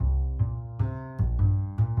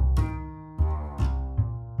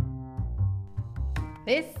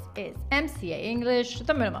This is MCA English,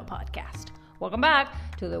 the Minimal Podcast. Welcome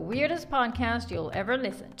back to the weirdest podcast you'll ever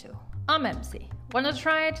listen to. I'm MC. Wanna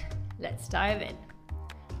try it? Let's dive in.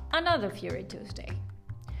 Another Fury Tuesday.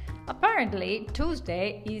 Apparently,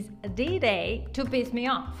 Tuesday is the day to piss me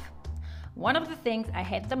off. One of the things I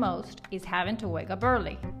hate the most is having to wake up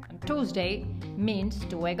early. And Tuesday means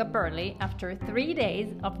to wake up early after 3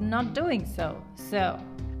 days of not doing so. So,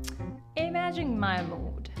 imagine my mood.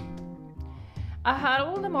 I had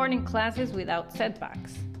all the morning classes without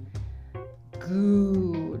setbacks.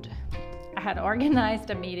 Good. I had organized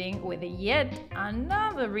a meeting with yet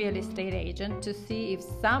another real estate agent to see if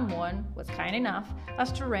someone was kind enough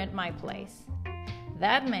as to rent my place.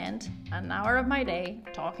 That meant an hour of my day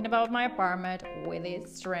talking about my apartment with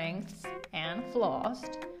its strengths and flaws.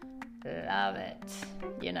 Love it.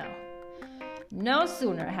 No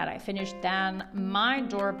sooner had I finished than my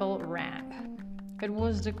doorbell rang. It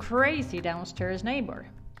was the crazy downstairs neighbor.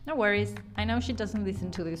 No worries, I know she doesn't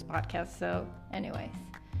listen to this podcast, so anyways.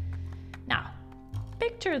 Now,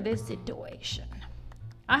 picture this situation.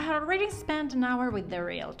 I had already spent an hour with the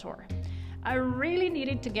realtor. I really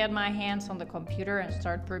needed to get my hands on the computer and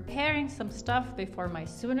start preparing some stuff before my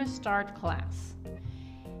soonest start class.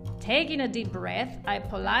 Taking a deep breath, I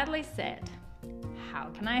politely said,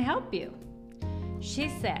 "How can I help you?" She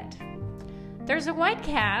said, "There's a white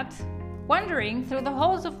cat wandering through the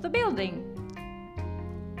halls of the building."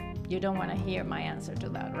 You don't want to hear my answer to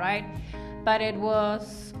that, right? But it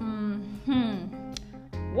was,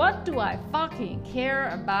 what do I fucking care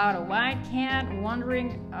about a white cat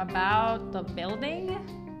wandering about the building?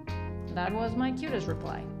 That was my cutest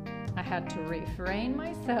reply. I had to refrain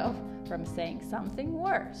myself from saying something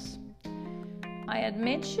worse. I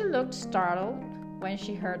admit she looked startled when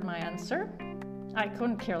she heard my answer. I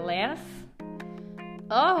couldn't care less.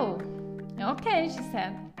 "Oh, okay," she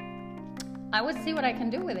said. "I will see what I can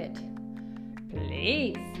do with it."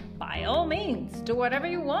 "Please, by all means, do whatever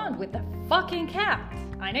you want with the fucking cat.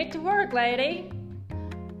 I need to work, lady."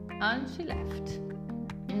 And she left.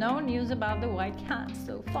 No news about the white cat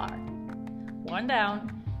so far. One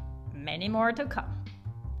down, many more to come.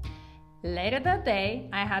 Later that day,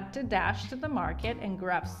 I had to dash to the market and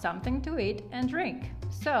grab something to eat and drink.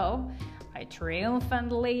 So I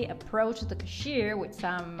triumphantly approached the cashier with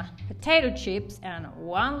some potato chips and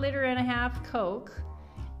 1.5 liters Coke,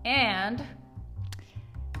 and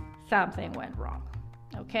something went wrong.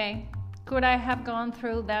 Okay? Could I have gone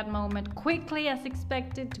through that moment quickly as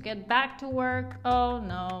expected to get back to work? Oh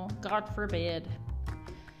no, God forbid.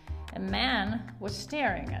 A man was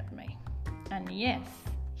staring at me, and yes,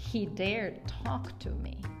 he dared talk to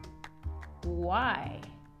me. Why,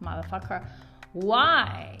 motherfucker?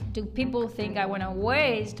 Why do people think I want to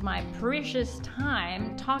waste my precious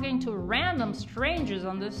time talking to random strangers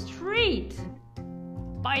on the street?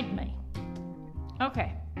 Bite me.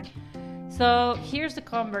 Okay, so here's the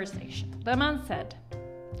conversation. The man said,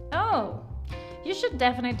 "Oh, you should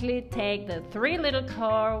definitely take the 3 little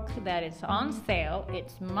Coke that is on sale.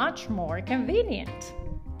 It's much more convenient."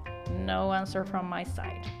 No answer from my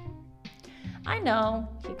side. "I know,"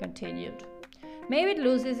 he continued. "Maybe it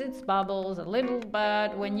loses its bubbles a little,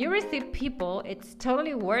 but when you receive people, it's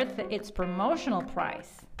totally worth its promotional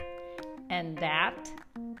price." And that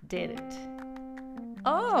did it.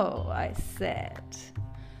 "Oh," I said,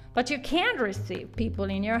 "but you can't receive people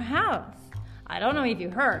in your house. I don't know if you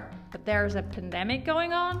heard, but there's a pandemic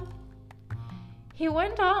going on." He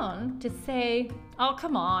went on to say, "Oh,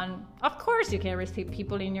 come on. Of course you can receive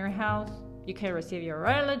people in your house. You can receive your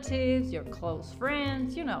relatives, your close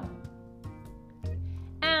friends,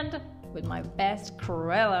 And with my best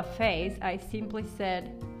Cruella face, I simply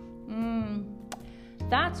said,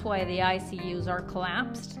 "That's why the ICUs are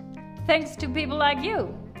collapsed. Thanks to people like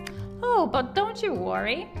you. Oh, but don't you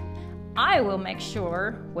worry. I will make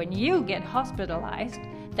sure when you get hospitalized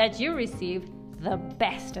that you receive the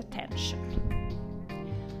best attention."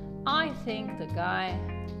 I think the guy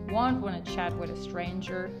won't want to chat with a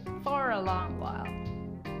stranger for a long while.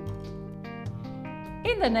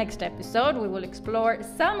 In the next episode, we will explore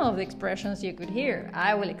some of the expressions you could hear.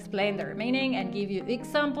 I will explain their meaning and give you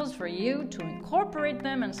examples for you to incorporate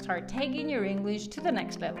them and start taking your English to the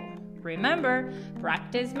next level. Remember,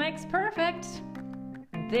 practice makes perfect.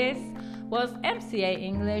 This was MCA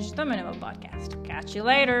English, the Minimal Podcast. Catch you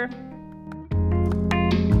later.